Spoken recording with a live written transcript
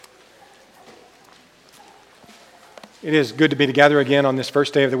It is good to be together again on this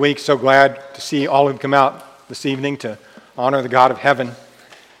first day of the week. So glad to see all who've come out this evening to honor the God of heaven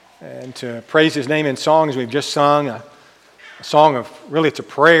and to praise His name in songs. We've just sung a song of, really it's a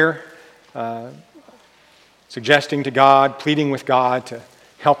prayer, suggesting to God, pleading with God to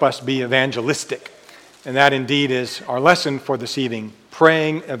help us be evangelistic. And that indeed is our lesson for this evening,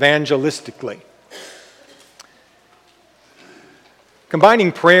 praying evangelistically.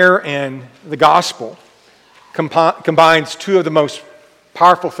 Combining prayer and the gospel combines two of the most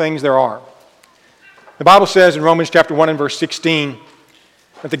powerful things there are. The Bible says in Romans chapter 1 and verse 16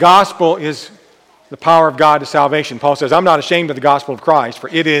 that the gospel is the power of God to salvation. Paul says, I'm not ashamed of the gospel of Christ, for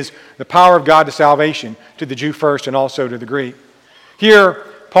it is the power of God to salvation to the Jew first and also to the Greek. Here,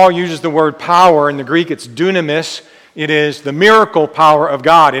 Paul uses the word power. In the Greek, it's dunamis. It is the miracle power of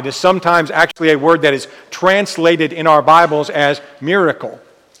God. It is sometimes actually a word that is translated in our Bibles as miracle.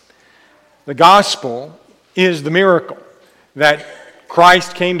 The gospel is the miracle that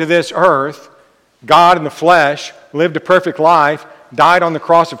Christ came to this earth, God in the flesh, lived a perfect life, died on the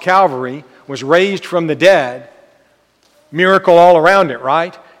cross of Calvary, was raised from the dead. Miracle all around it,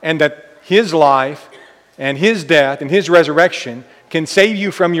 right? And that His life and His death and His resurrection can save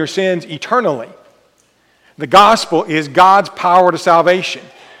you from your sins eternally. The gospel is God's power to salvation.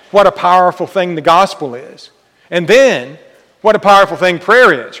 What a powerful thing the gospel is. And then, what a powerful thing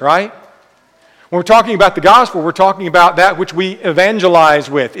prayer is, right? When we're talking about the gospel, we're talking about that which we evangelize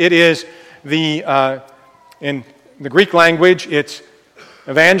with. It is in the Greek language, it's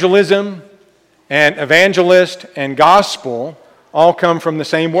evangelism and evangelist and gospel all come from the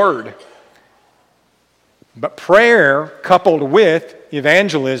same word. But prayer coupled with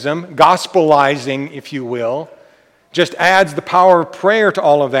evangelism, gospelizing, if you will, just adds the power of prayer to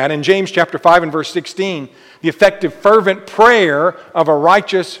all of that. In James chapter 5 and verse 16, the effective fervent prayer of a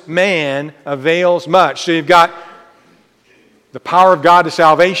righteous man avails much. So you've got the power of God to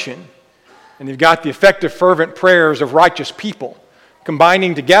salvation, and you've got the effective fervent prayers of righteous people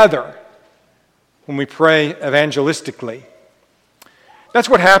combining together when we pray evangelistically. That's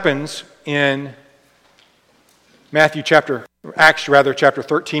what happens in Acts chapter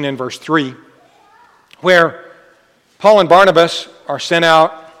 13 and verse 3, where Paul and Barnabas are sent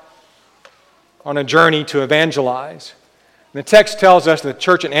out on a journey to evangelize. And the text tells us that the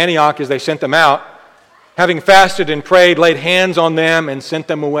church in Antioch, as they sent them out, having fasted and prayed, laid hands on them and sent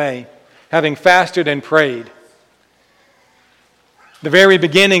them away. Having fasted and prayed. The very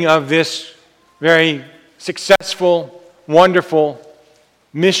beginning of this very successful, wonderful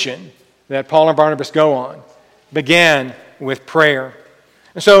mission that Paul and Barnabas go on began with prayer.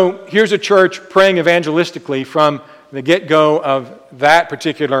 And so here's a church praying evangelistically from the get-go of that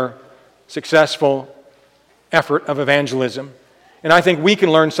particular successful effort of evangelism. And I think we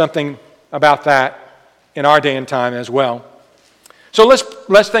can learn something about that in our day and time as well. So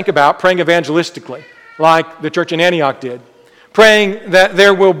let's think about praying evangelistically, like the church in Antioch did. Praying that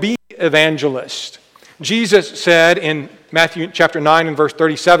there will be evangelists. Jesus said in Matthew chapter 9 and verse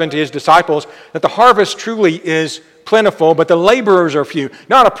 37 to His disciples that the harvest truly is plentiful, but the laborers are few.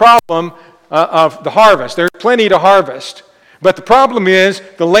 Not a problem of the harvest. There's plenty to harvest. But the problem is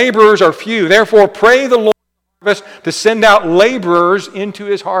the laborers are few. Therefore, pray the Lord to send out laborers into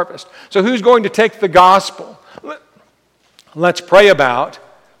His harvest. So who's going to take the gospel? Let's pray about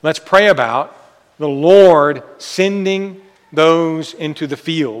the Lord sending those into the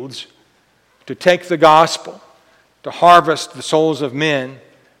fields to take the gospel, to harvest the souls of men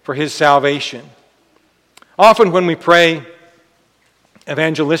for His salvation. Often when we pray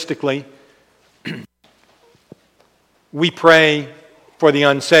evangelistically, we pray for the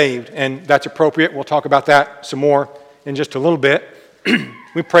unsaved, and that's appropriate. We'll talk about that some more in just a little bit.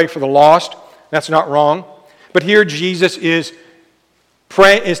 We pray for the lost. That's not wrong. But here Jesus is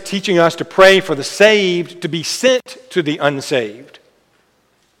teaching us to pray for the saved to be sent to the unsaved.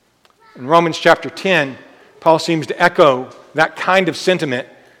 In Romans chapter 10, Paul seems to echo that kind of sentiment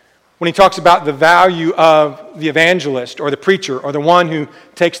when he talks about the value of the evangelist or the preacher or the one who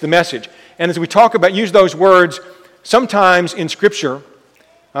takes the message. And as we use those words, sometimes in Scripture,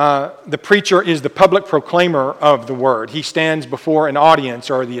 the preacher is the public proclaimer of the word. He stands before an audience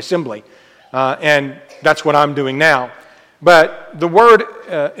or the assembly, and that's what I'm doing now. But the word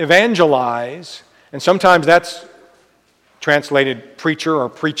evangelize, and sometimes that's translated preacher or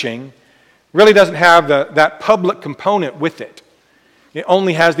preaching, really doesn't have that public component with it. It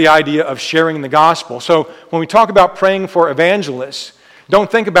only has the idea of sharing the gospel. So when we talk about praying for evangelists, don't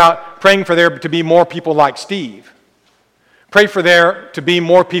think about praying for there to be more people like Steve. Pray for there to be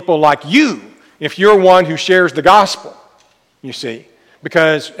more people like you if you're one who shares the gospel, you see.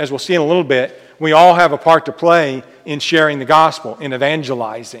 Because, as we'll see in a little bit, we all have a part to play in sharing the gospel, in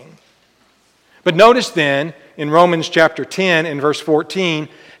evangelizing. But notice then, in Romans chapter 10 and verse 14,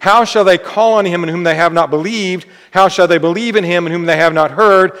 how shall they call on him in whom they have not believed? How shall they believe in him in whom they have not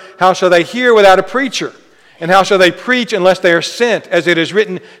heard? How shall they hear without a preacher? And how shall they preach unless they are sent? As it is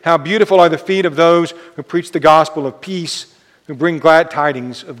written, how beautiful are the feet of those who preach the gospel of peace, who bring glad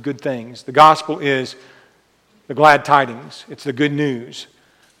tidings of good things. The gospel is the glad tidings. It's the good news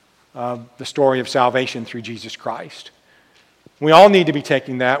of the story of salvation through Jesus Christ. We all need to be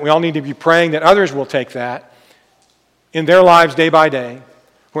taking that. We all need to be praying that others will take that in their lives day by day,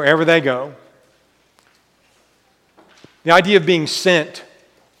 wherever they go. The idea of being sent.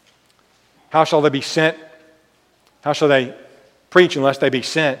 How shall they be sent? How shall they preach unless they be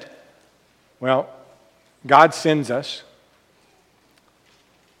sent? Well, God sends us.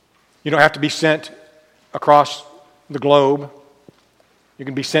 You don't have to be sent across the globe. You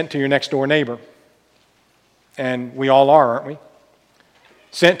can be sent to your next door neighbor. And we all are, aren't we?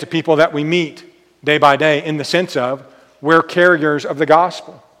 Sent to people that we meet day by day, in the sense of we're carriers of the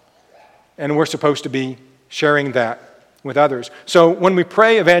gospel. And we're supposed to be sharing that with others. So when we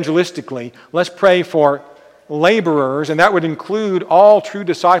pray evangelistically, let's pray for laborers, and that would include all true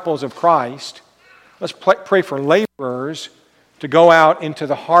disciples of Christ. Let's pray for laborers to go out into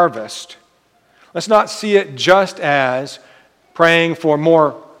the harvest. Let's not see it just as praying for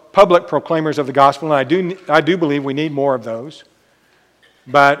more public proclaimers of the gospel, and I do believe we need more of those.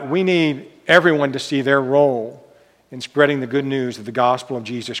 But we need everyone to see their role in spreading the good news of the gospel of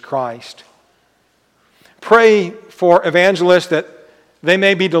Jesus Christ. Pray for evangelists that they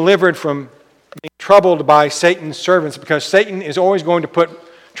may be delivered from being troubled by Satan's servants, because Satan is always going to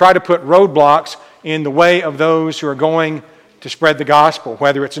try to put roadblocks in the way of those who are going to spread the gospel,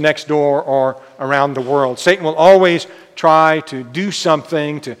 whether it's next door or around the world. Satan will always try to do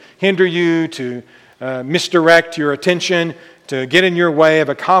something to hinder you, to misdirect your attention, to get in your way of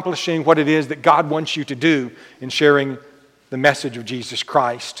accomplishing what it is that God wants you to do in sharing the message of Jesus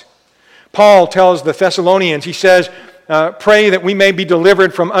Christ. Paul tells the Thessalonians, he says, pray that we may be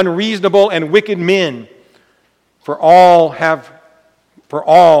delivered from unreasonable and wicked men, for all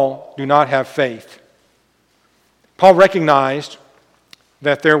do not have faith. Paul recognized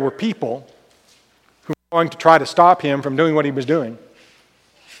that there were people who were going to try to stop him from doing what he was doing.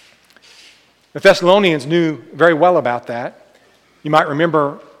 The Thessalonians knew very well about that. You might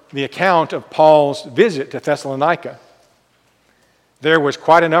remember the account of Paul's visit to Thessalonica. There was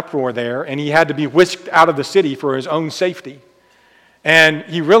quite an uproar there, and he had to be whisked out of the city for his own safety. And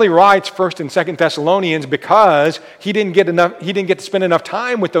he really writes 1st and 2nd Thessalonians because he didn't get to spend enough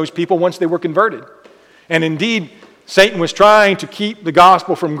time with those people once they were converted. And indeed, Satan was trying to keep the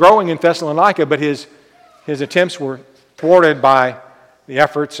gospel from growing in Thessalonica, but his attempts were thwarted by the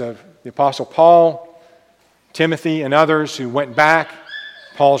efforts of the Apostle Paul, Timothy, and others who went back,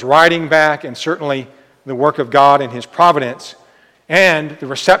 Paul's writing back, and certainly the work of God and his providence, and the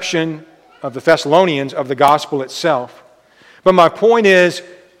reception of the Thessalonians of the gospel itself. But my point is,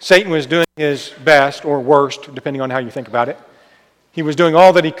 Satan was doing his best, or worst, depending on how you think about it. He was doing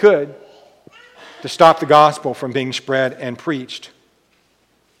all that he could to stop the gospel from being spread and preached.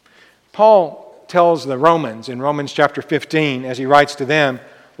 Paul tells the Romans in Romans chapter 15, as he writes to them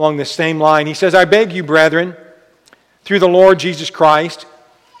along this same line, he says, I beg you, brethren, through the Lord Jesus Christ,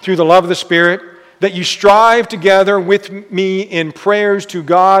 through the love of the Spirit, that you strive together with me in prayers to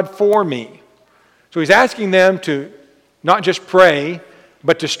God for me. So he's asking them to not just pray,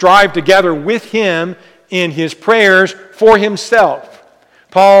 but to strive together with him in his prayers for himself.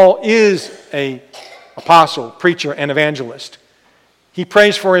 Paul is an apostle, preacher, and evangelist. He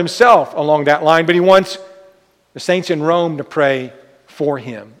prays for himself along that line, but he wants the saints in Rome to pray for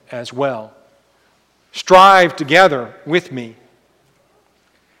him as well. Strive together with me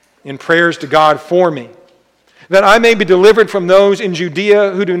in prayers to God for me, that I may be delivered from those in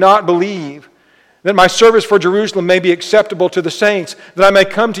Judea who do not believe, that my service for Jerusalem may be acceptable to the saints, that I may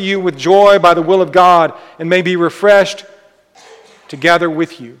come to you with joy by the will of God and may be refreshed together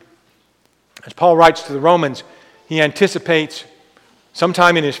with you. As Paul writes to the Romans, he anticipates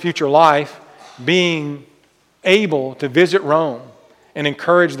sometime in his future life being able to visit Rome and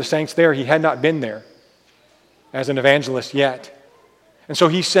encourage the saints there. He had not been there as an evangelist yet. And so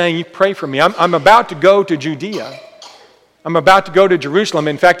he's saying, you pray for me. I'm about to go to Judea. I'm about to go to Jerusalem.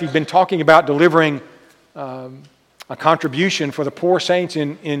 In fact, he's been talking about delivering a contribution for the poor saints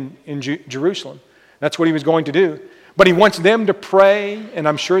in Jerusalem. That's what he was going to do. But he wants them to pray, and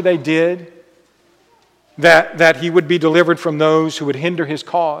I'm sure they did, that he would be delivered from those who would hinder his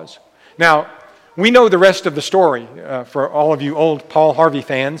cause. Now, we know the rest of the story. For all of you old Paul Harvey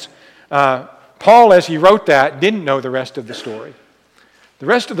fans, Paul, as he wrote that, didn't know the rest of the story. The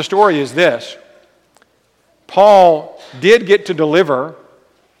rest of the story is this. Paul did get to deliver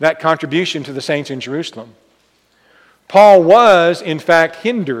that contribution to the saints in Jerusalem. Paul was, in fact,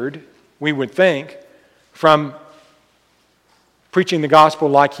 hindered, we would think, from preaching the gospel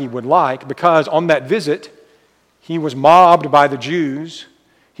like he would like, because on that visit, he was mobbed by the Jews.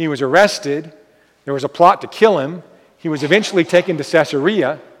 He was arrested. There was a plot to kill him. He was eventually taken to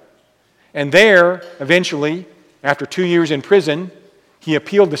Caesarea. And there, eventually, after 2 years in prison, he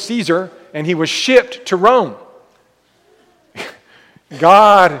appealed to Caesar and he was shipped to Rome.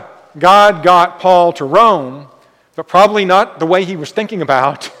 God got Paul to Rome, but probably not the way he was thinking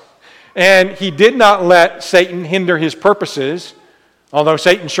about. And he did not let Satan hinder his purposes, although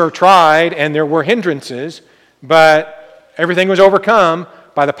Satan sure tried and there were hindrances, but everything was overcome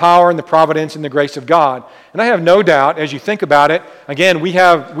by the power and the providence and the grace of God. And I have no doubt, as you think about it, again, we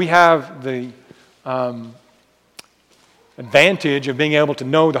have the advantage of being able to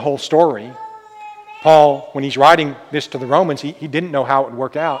know the whole story. Paul, when he's writing this to the Romans, he didn't know how it would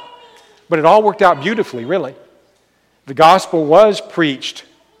work out. But it all worked out beautifully, really. The gospel was preached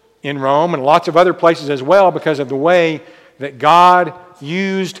in Rome and lots of other places as well because of the way that God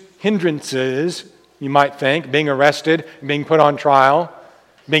used hindrances, you might think, being arrested, being put on trial,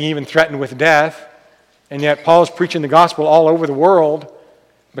 being even threatened with death. And yet Paul is preaching the gospel all over the world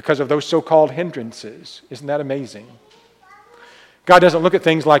because of those so-called hindrances. Isn't that amazing? God doesn't look at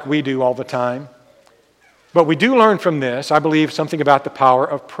things like we do all the time. But we do learn from this, I believe, something about the power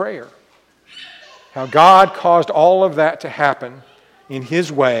of prayer. How God caused all of that to happen in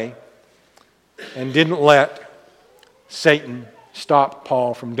His way and didn't let Satan stop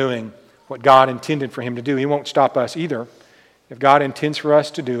Paul from doing what God intended for him to do. He won't stop us either. If God intends for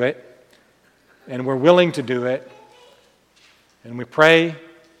us to do it, and we're willing to do it, and we pray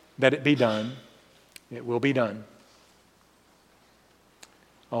that it be done, it will be done.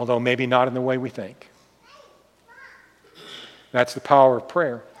 Although maybe not in the way we think. That's the power of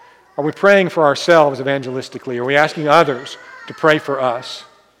prayer. Are we praying for ourselves evangelistically? Are we asking others to pray for us?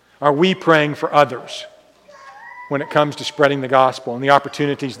 Are we praying for others when it comes to spreading the gospel and the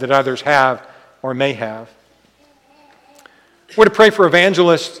opportunities that others have or may have? We're to pray for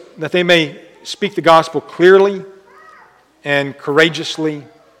evangelists that they may speak the gospel clearly and courageously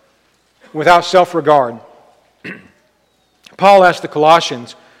without self-regard. Paul asked the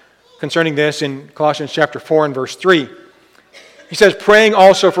Colossians concerning this in Colossians chapter 4 and verse 3. He says, praying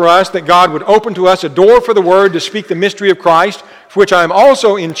also for us that God would open to us a door for the word to speak the mystery of Christ, for which I am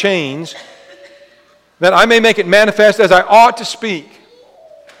also in chains, that I may make it manifest as I ought to speak.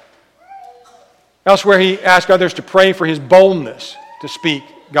 Elsewhere he asked others to pray for his boldness to speak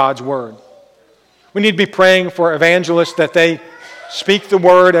God's word. We need to be praying for evangelists that they speak the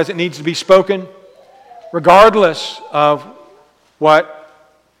word as it needs to be spoken, regardless of what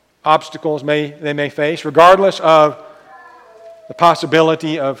obstacles they may face, regardless of the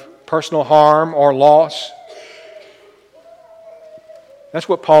possibility of personal harm or loss. That's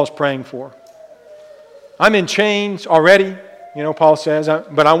what Paul's praying for. I'm in chains already, Paul says,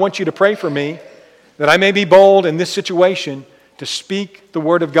 but I want you to pray for me that I may be bold in this situation to speak the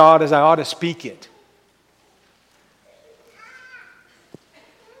word of God as I ought to speak it.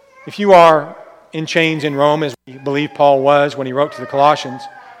 If you are in chains in Rome, as we believe Paul was when he wrote to the Colossians,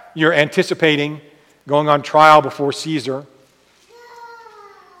 you're anticipating going on trial before Caesar.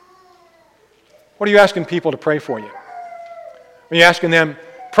 What are you asking people to pray for you? Are you asking them,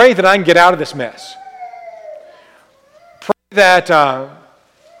 pray that I can get out of this mess? Pray that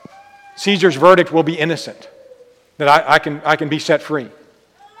Caesar's verdict will be innocent, that I can be set free.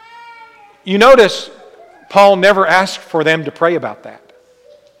 You notice Paul never asked for them to pray about that.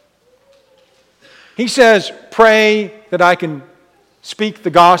 He says, pray that I can speak the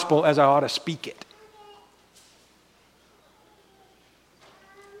gospel as I ought to speak it.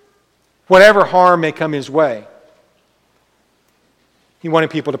 Whatever harm may come his way. He wanted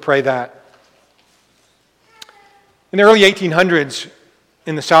people to pray that. In the early 1800s,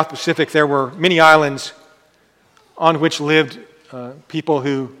 in the South Pacific, there were many islands on which lived people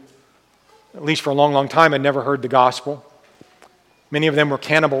who, at least for a long, long time, had never heard the gospel. Many of them were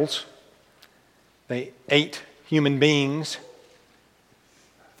cannibals. They ate human beings.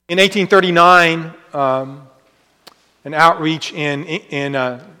 In 1839, an outreach in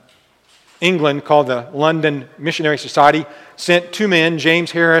England called the London Missionary Society sent two men,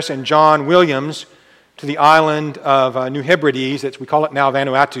 James Harris and John Williams, to the island of New Hebrides, we call it now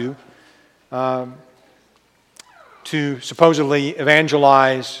Vanuatu, to supposedly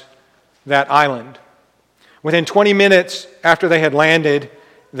evangelize that island. Within 20 minutes after they had landed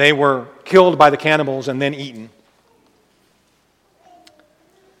they were killed by the cannibals and then eaten.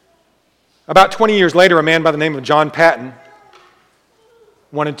 About 20 years later, a man by the name of John Patton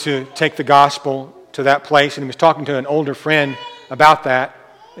wanted to take the gospel to that place, and he was talking to an older friend about that.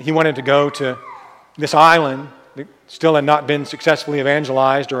 He wanted to go to this island that still had not been successfully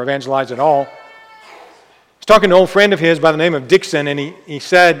evangelized or evangelized at all. He was talking to an old friend of his by the name of Dixon, and he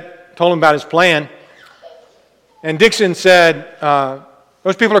told him about his plan. And Dixon said,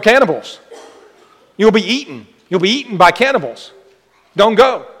 those people are cannibals. You'll be eaten. You'll be eaten by cannibals. Don't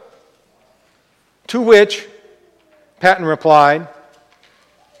go. To which Patton replied,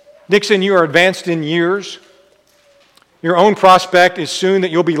 Dixon, you are advanced in years. Your own prospect is soon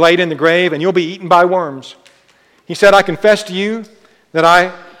that you'll be laid in the grave and you'll be eaten by worms. He said, I confess to you that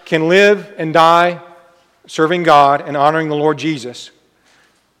I can live and die serving God and honoring the Lord Jesus.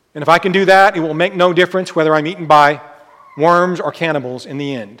 And if I can do that, it will make no difference whether I'm eaten by worms or cannibals in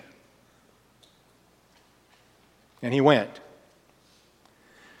the end. And he went.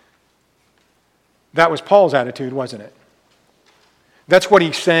 That was Paul's attitude, wasn't it? That's what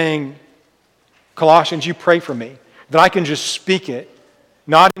he's saying, Colossians, you pray for me, that I can just speak it,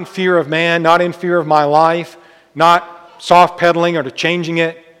 not in fear of man, not in fear of my life, not soft pedaling or to changing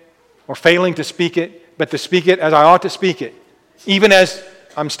it or failing to speak it, but to speak it as I ought to speak it, even as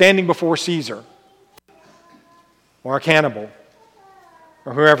I'm standing before Caesar or a cannibal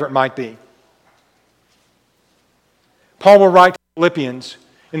or whoever it might be. Paul will write to the Philippians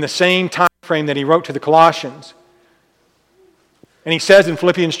in the same time frame that he wrote to the Colossians. And he says in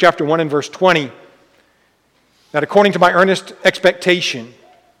Philippians chapter 1 and verse 20 that according to my earnest expectation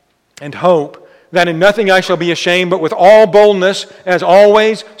and hope, that in nothing I shall be ashamed, but with all boldness, as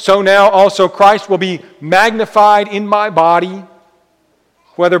always, so now also Christ will be magnified in my body,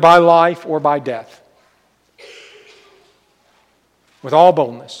 whether by life or by death. With all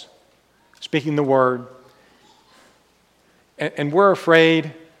boldness, speaking the word. And we're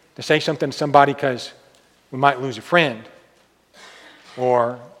afraid to say something to somebody because we might lose a friend,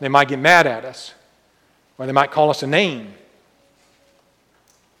 or they might get mad at us, or they might call us a name.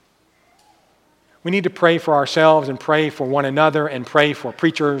 We need to pray for ourselves and pray for one another and pray for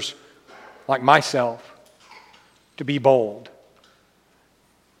preachers like myself to be bold,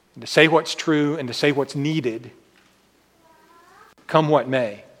 and to say what's true and to say what's needed, come what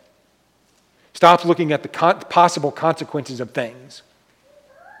may. Stop looking at the possible consequences of things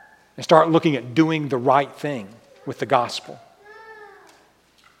and start looking at doing the right thing with the gospel.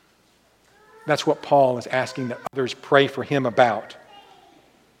 That's what Paul is asking that others pray for him about.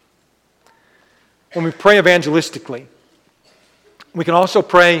 When we pray evangelistically, we can also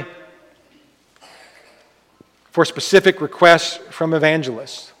pray for specific requests from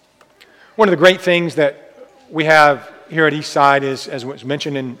evangelists. One of the great things that we have here at Eastside is, as was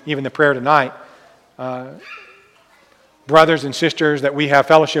mentioned in even the prayer tonight, brothers and sisters that we have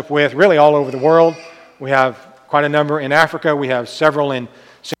fellowship with really all over the world. We have quite a number in Africa. We have several in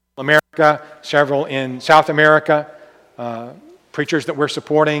Central America, several in South America, preachers that we're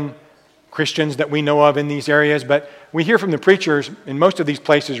supporting, Christians that we know of in these areas. But we hear from the preachers in most of these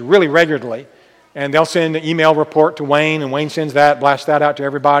places really regularly. And they'll send an email report to Wayne, and Wayne sends that, blasts that out to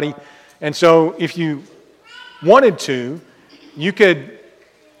everybody. And so if you wanted to, you could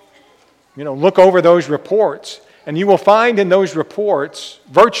look over those reports, and you will find in those reports,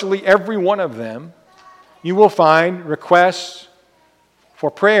 virtually every one of them, you will find requests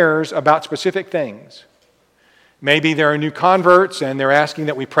for prayers about specific things. Maybe there are new converts, and they're asking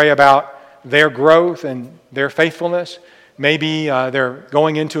that we pray about their growth and their faithfulness. Maybe they're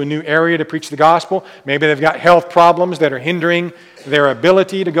going into a new area to preach the gospel. Maybe they've got health problems that are hindering their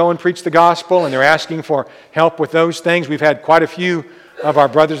ability to go and preach the gospel, and they're asking for help with those things. We've had quite a few of our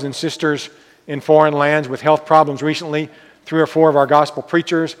brothers and sisters in foreign lands with health problems recently. 3 or 4 of our gospel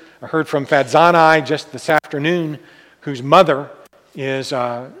preachers. I heard from Fadzanai just this afternoon, whose mother is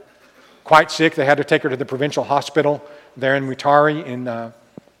quite sick. They had to take her to the provincial hospital there in Mutare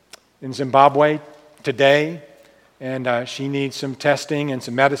in Zimbabwe today. And she needs some testing and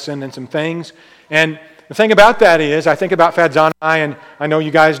some medicine and some things. And the thing about that is, I think about Fadzanai, and I know you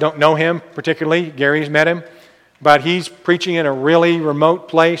guys don't know him particularly. Gary's met him. But he's preaching in a really remote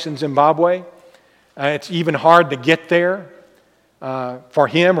place in Zimbabwe. It's even hard to get there for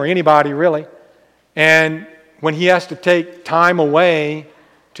him or anybody really. And when he has to take time away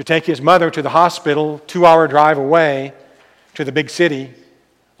to take his mother to the hospital, 2-hour drive away to the big city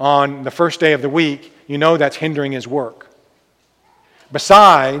on the first day of the week, that's hindering his work.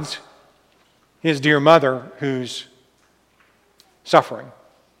 Besides his dear mother who's suffering.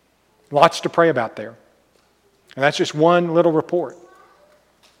 Lots to pray about there. And that's just one little report.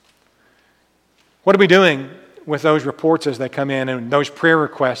 What are we doing with those reports as they come in and those prayer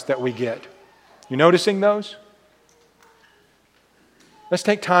requests that we get? You noticing those? Let's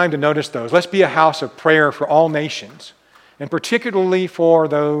take time to notice those. Let's be a house of prayer for all nations, and particularly for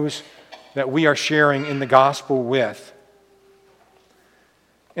those that we are sharing in the gospel with.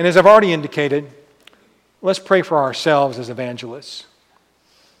 And as I've already indicated, let's pray for ourselves as evangelists.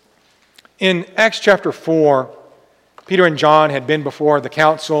 In Acts chapter 4, Peter and John had been before the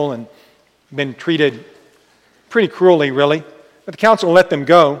council and been treated pretty cruelly, really. But the council let them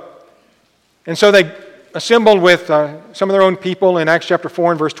go. And so they assembled with some of their own people in Acts chapter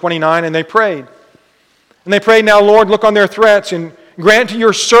 4 and verse 29, and they prayed. And they prayed, "Now, Lord, look on their threats and grant to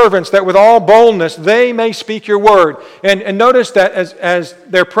your servants that with all boldness they may speak your word." And notice that as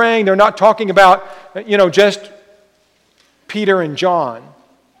they're praying, they're not talking about, just Peter and John.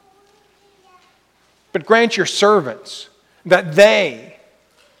 But grant your servants that they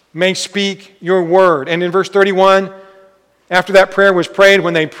may speak your word. And in verse 31, after that prayer was prayed,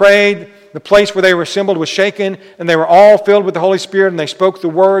 when they prayed, the place where they were assembled was shaken, and they were all filled with the Holy Spirit, and they spoke the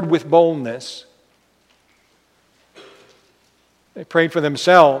word with boldness. They prayed for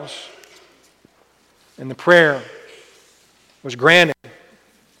themselves, and the prayer was granted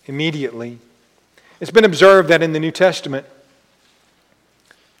immediately. It's been observed that in the New Testament,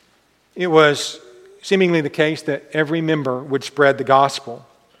 it was seemingly the case that every member would spread the gospel.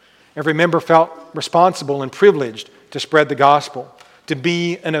 Every member felt responsible and privileged to spread the gospel, to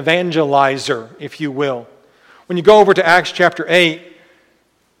be an evangelizer, if you will. When you go over to Acts chapter 8,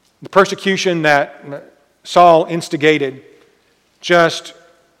 the persecution that Saul instigated, just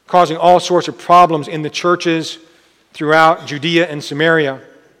causing all sorts of problems in the churches throughout Judea and Samaria.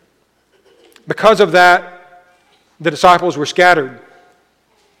 Because of that, the disciples were scattered,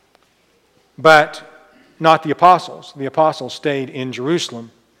 but not the apostles. The apostles stayed in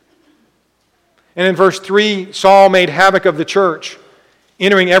Jerusalem. And in verse 3, Saul made havoc of the church,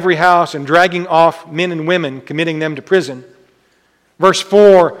 entering every house and dragging off men and women, committing them to prison. Verse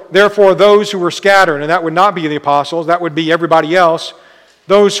 4, therefore those who were scattered, and that would not be the apostles, that would be everybody else,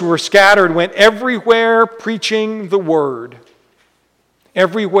 those who were scattered went everywhere preaching the word.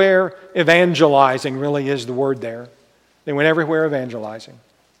 Everywhere evangelizing really is the word there. They went everywhere evangelizing.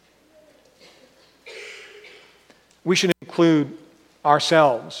 We should include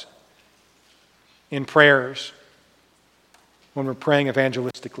ourselves in prayers when we're praying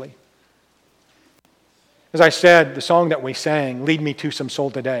evangelistically. As I said, the song that we sang, "Lead Me to Some Soul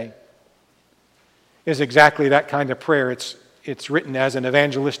Today," is exactly that kind of prayer. It's written as an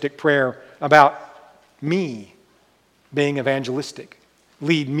evangelistic prayer about me being evangelistic.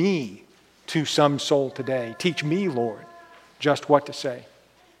 Lead me to some soul today. Teach me, Lord, just what to say.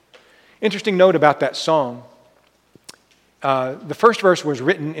 Interesting note about that song. The first verse was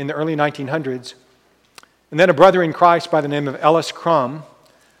written in the early 1900s, and then a brother in Christ by the name of Ellis Crum,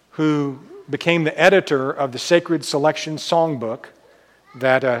 who became the editor of the Sacred Selection Songbook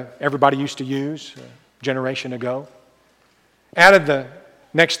that everybody used to use a generation ago, added the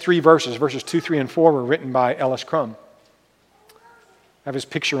next three verses. Verses 2, 3, and 4 were written by Ellis Crum. I have his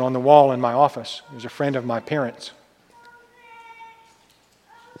picture on the wall in my office. He was a friend of my parents.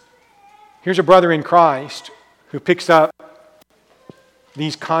 Here's a brother in Christ who picks up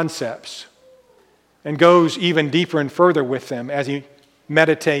these concepts and goes even deeper and further with them as he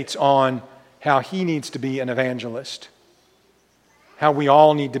meditates on how he needs to be an evangelist, how we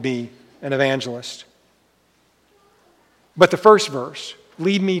all need to be an evangelist. But the first verse,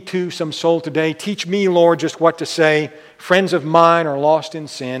 lead me to some soul today. Teach me, Lord, just what to say. Friends of mine are lost in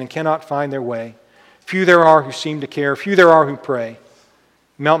sin and cannot find their way. Few there are who seem to care. Few there are who pray.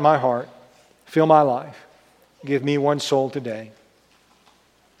 Melt my heart. Fill my life. Give me one soul today.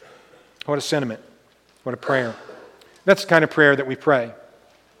 What a sentiment. What a prayer. That's the kind of prayer that we pray.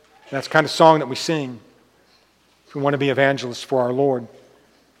 That's the kind of song that we sing if we want to be evangelists for our Lord.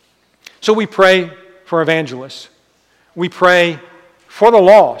 So we pray for evangelists. We pray for the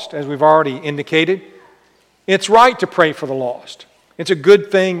lost, as we've already indicated. It's right to pray for the lost. It's a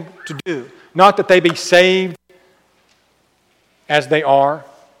good thing to do. Not that they be saved as they are,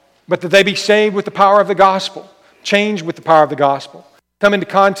 but that they be saved with the power of the gospel, changed with the power of the gospel, come into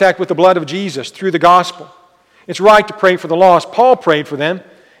contact with the blood of Jesus through the gospel. It's right to pray for the lost. Paul prayed for them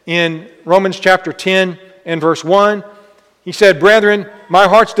in Romans chapter 10 and verse 1. He said, "Brethren, my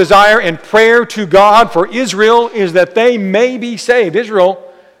heart's desire and prayer to God for Israel is that they may be saved." Israel,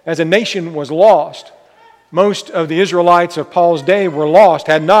 as a nation, was lost. Most of the Israelites of Paul's day were lost,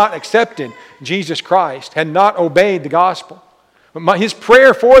 had not accepted Jesus Christ, had not obeyed the gospel. But his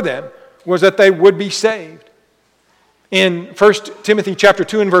prayer for them was that they would be saved. In 1 Timothy chapter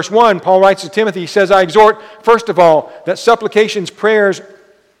 2 and verse 1, Paul writes to Timothy, he says, I exhort, first of all, that supplications, prayers,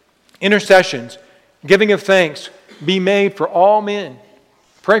 intercessions, giving of thanks be made for all men.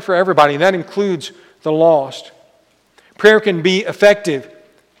 Pray for everybody, and that includes the lost. Prayer can be effective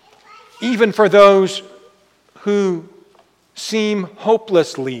even for those who seem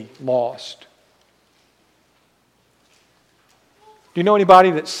hopelessly lost. Do you know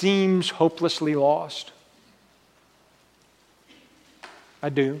anybody that seems hopelessly lost? I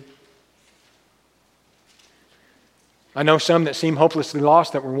do. I know some that seem hopelessly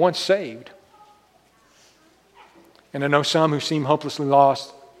lost that were once saved. And I know some who seem hopelessly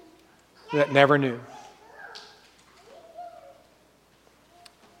lost that never knew.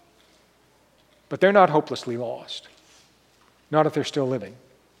 But they're not hopelessly lost. Not if they're still living.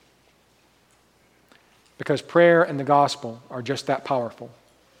 Because prayer and the gospel are just that powerful.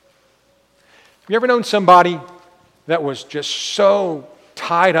 Have you ever known somebody that was just so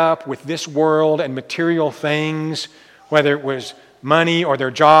tied up with this world and material things, whether it was money or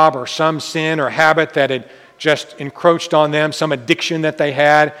their job or some sin or habit that had just encroached on them, some addiction that they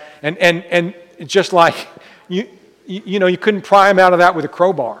had, and just like, you couldn't pry them out of that with a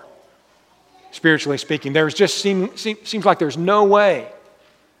crowbar, spiritually speaking. There's just seems like there's no way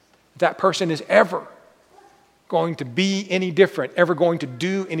that person is ever going to be any different, ever going to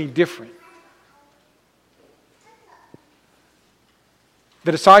do any different.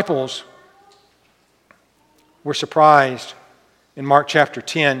 The disciples were surprised in Mark chapter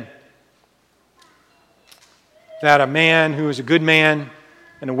 10 that a man who was a good man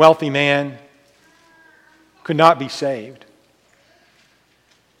and a wealthy man could not be saved.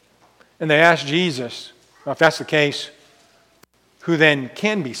 And they asked Jesus, well, if that's the case, who then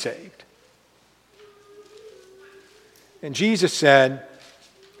can be saved? And Jesus said,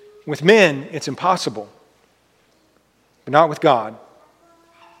 with men it's impossible, but not with God.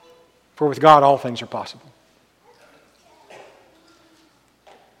 For with God all things are possible.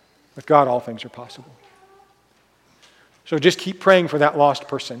 With God all things are possible. So just keep praying for that lost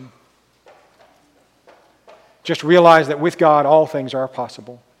person. Just realize that with God all things are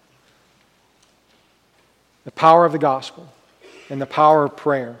possible. The power of the gospel and the power of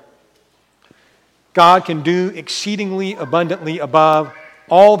prayer. God can do exceedingly abundantly above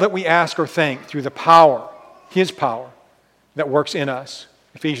all that we ask or think through the power, His power, that works in us.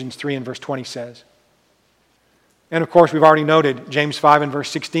 Ephesians 3 and verse 20 says. And of course, we've already noted, James 5 and verse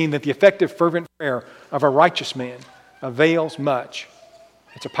 16, that the effective fervent prayer of a righteous man avails much.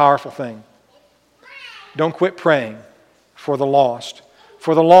 It's a powerful thing. Don't quit praying for the lost.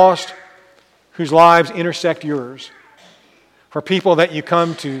 For the lost whose lives intersect yours. For people that you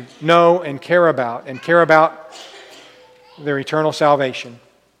come to know and care about their eternal salvation.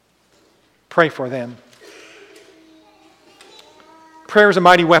 Pray for them. Prayer is a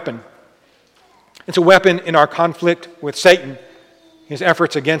mighty weapon. It's a weapon in our conflict with Satan, his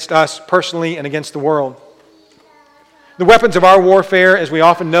efforts against us personally and against the world. The weapons of our warfare, as we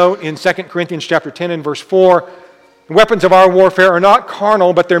often note in 2 Corinthians chapter 10 and verse 4, the weapons of our warfare are not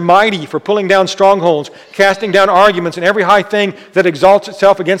carnal, but they're mighty for pulling down strongholds, casting down arguments and every high thing that exalts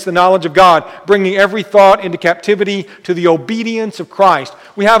itself against the knowledge of God, bringing every thought into captivity to the obedience of Christ.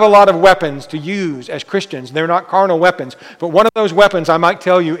 We have a lot of weapons to use as Christians. They're not carnal weapons. But one of those weapons, I might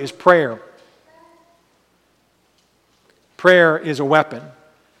tell you, is prayer. Prayer is a weapon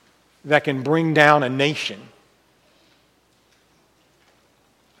that can bring down a nation.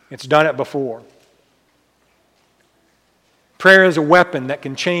 It's done it before. Prayer is a weapon that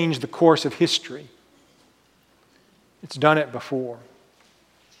can change the course of history. It's done it before.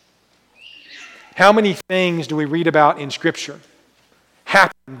 How many things do we read about in Scripture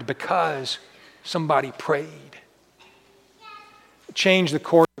happened because somebody prayed? It changed the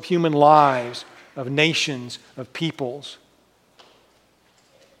course of human lives, of nations, of peoples.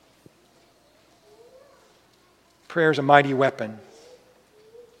 Prayer is a mighty weapon.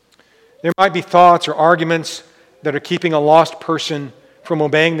 There might be thoughts or arguments that are keeping a lost person from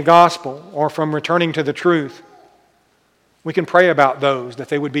obeying the gospel or from returning to the truth. We can pray about those, that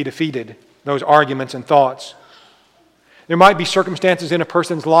they would be defeated, those arguments and thoughts. There might be circumstances in a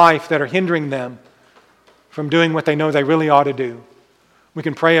person's life that are hindering them from doing what they know they really ought to do. We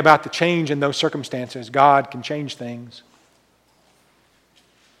can pray about the change in those circumstances. God can change things.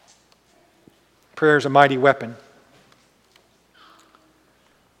 Prayer is a mighty weapon.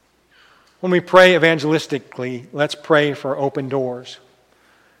 When we pray evangelistically, let's pray for open doors,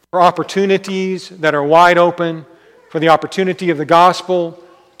 for opportunities that are wide open, for the opportunity of the gospel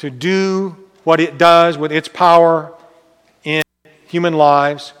to do what it does with its power in human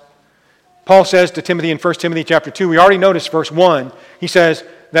lives, Paul says to Timothy in 1 Timothy chapter 2, we already noticed verse 1, he says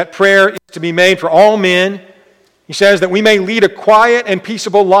that prayer is to be made for all men. He says that we may lead a quiet and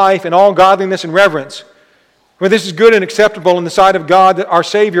peaceable life in all godliness and reverence. For this is good and acceptable in the sight of God, our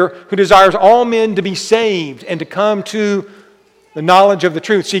Savior, who desires all men to be saved and to come to the knowledge of the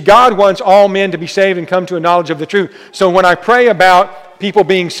truth. See, God wants all men to be saved and come to a knowledge of the truth. So when I pray about people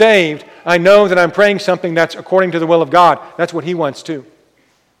being saved, I know that I'm praying something that's according to the will of God. That's what He wants too.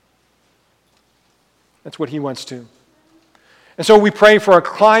 That's what He wants too. And so we pray for a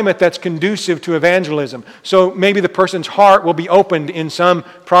climate that's conducive to evangelism. So maybe the person's heart will be opened in some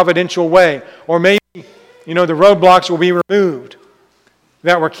providential way. Or maybe, the roadblocks will be removed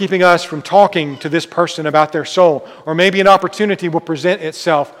that were keeping us from talking to this person about their soul. Or maybe an opportunity will present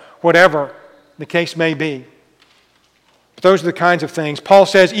itself, whatever the case may be. But those are the kinds of things. Paul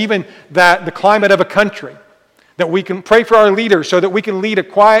says even that the climate of a country, that we can pray for our leaders so that we can lead a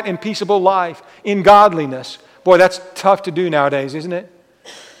quiet and peaceable life in godliness. Boy, that's tough to do nowadays, isn't it?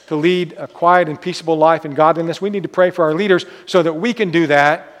 To lead a quiet and peaceable life in godliness. We need to pray for our leaders so that we can do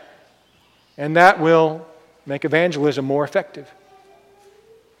that, and that will make evangelism more effective.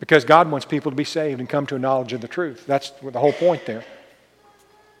 Because God wants people to be saved and come to a knowledge of the truth. That's the whole point there.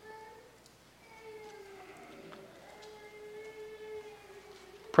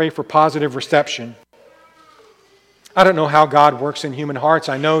 Pray for positive reception. I don't know how God works in human hearts.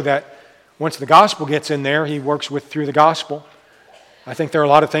 I know that once the gospel gets in there, He works through the gospel. I think there are a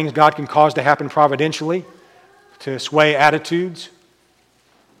lot of things God can cause to happen providentially to sway attitudes.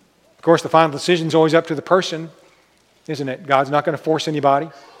 Of course, the final decision is always up to the person, isn't it? God's not going to force anybody.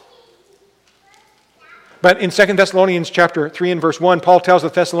 But in 2 Thessalonians chapter 3 and verse 1, Paul tells the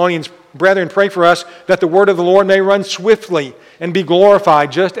Thessalonians, "Brethren, pray for us that the word of the Lord may run swiftly and be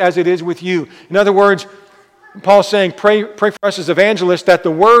glorified, just as it is with you." In other words, Paul's saying, pray for us as evangelists that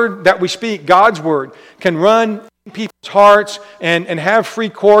the word that we speak, God's word, can run in people's hearts and have free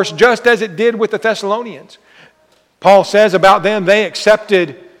course just as it did with the Thessalonians. Paul says about them, they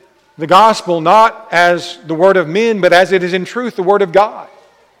accepted the gospel not as the word of men, but as it is in truth the word of God,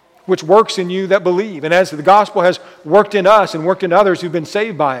 which works in you that believe. And as the gospel has worked in us and worked in others who've been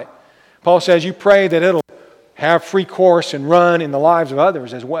saved by it, Paul says you pray that it'll have free course and run in the lives of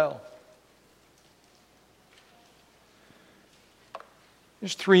others as well.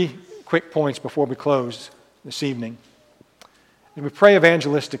 There's 3 quick points before we close this evening. And we pray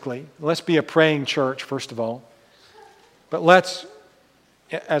evangelistically. Let's be a praying church, first of all. But let's,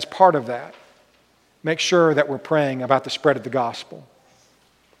 as part of that, make sure that we're praying about the spread of the gospel.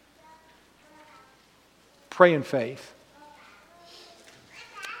 Pray in faith.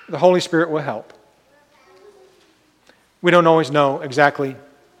 The Holy Spirit will help. We don't always know exactly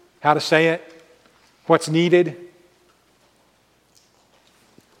how to say it, what's needed,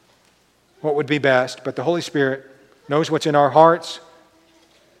 what would be best, but the Holy Spirit knows what's in our hearts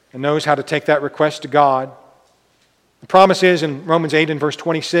and knows how to take that request to God. The promise is in Romans 8 and verse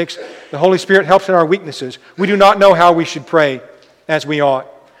 26, the Holy Spirit helps in our weaknesses. We do not know how we should pray as we ought,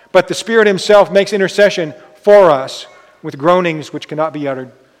 but the Spirit Himself makes intercession for us with groanings which cannot be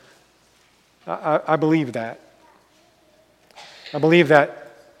uttered. I believe that. I believe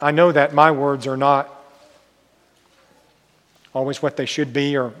that. I know that my words are not always what they should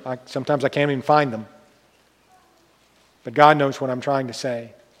be, or sometimes I can't even find them. But God knows what I'm trying to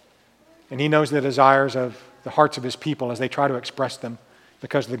say. And He knows the desires of the hearts of His people as they try to express them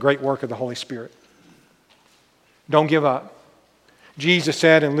because of the great work of the Holy Spirit. Don't give up. Jesus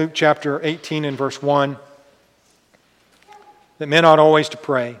said in Luke chapter 18 and verse 1 that men ought always to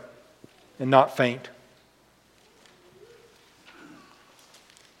pray and not faint.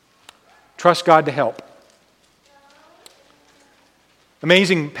 Trust God to help.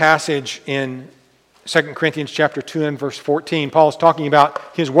 Amazing passage in 2 Corinthians chapter 2 and verse 14. Paul is talking about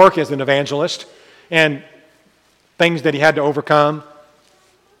his work as an evangelist and things that he had to overcome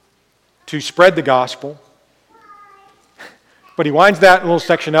to spread the gospel. But he winds that little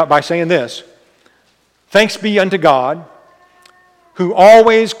section up by saying this: "Thanks be unto God, who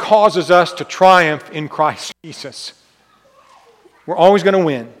always causes us to triumph in Christ Jesus." We're always going to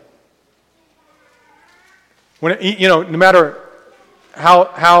win. No matter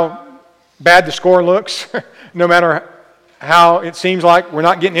how bad the score looks, no matter how it seems like we're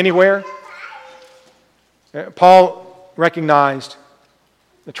not getting anywhere, Paul recognized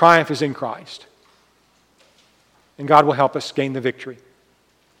the triumph is in Christ. And God will help us gain the victory.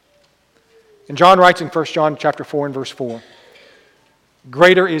 And John writes in 1 John chapter 4 and verse 4,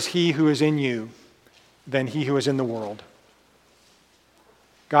 "Greater is He who is in you than he who is in the world."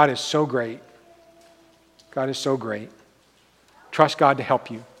 God is so great. God is so great. Trust God to help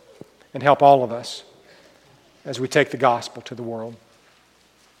you. and help all of us as we take the gospel to the world.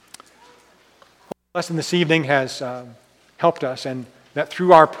 The lesson this evening has helped us, and that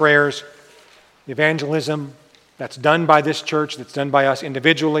through our prayers, the evangelism that's done by this church, that's done by us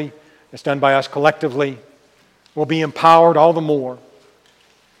individually, that's done by us collectively, will be empowered all the more.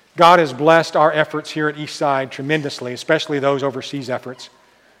 God has blessed our efforts here at Eastside tremendously, especially those overseas efforts,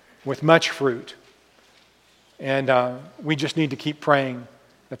 with much fruit. And we just need to keep praying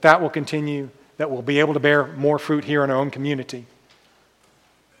that that will continue, that we'll be able to bear more fruit here in our own community.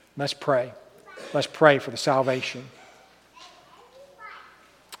 Let's pray. Let's pray for the salvation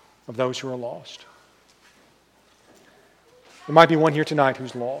of those who are lost. There might be one here tonight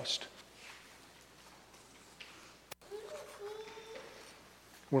who's lost.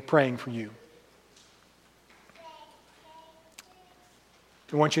 We're praying for you.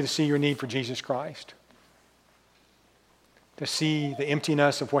 We want you to see your need for Jesus Christ, to see the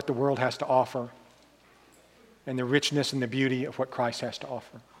emptiness of what the world has to offer and the richness and the beauty of what Christ has to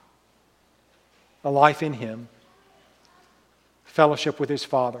offer. A life in Him, fellowship with His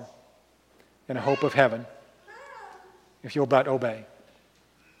Father, and a hope of heaven, if you'll but obey.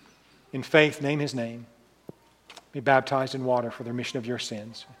 In faith, name His name, be baptized in water for the remission of your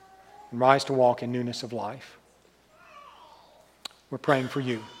sins, and rise to walk in newness of life. We're praying for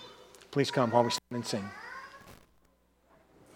you. Please come while we stand and sing.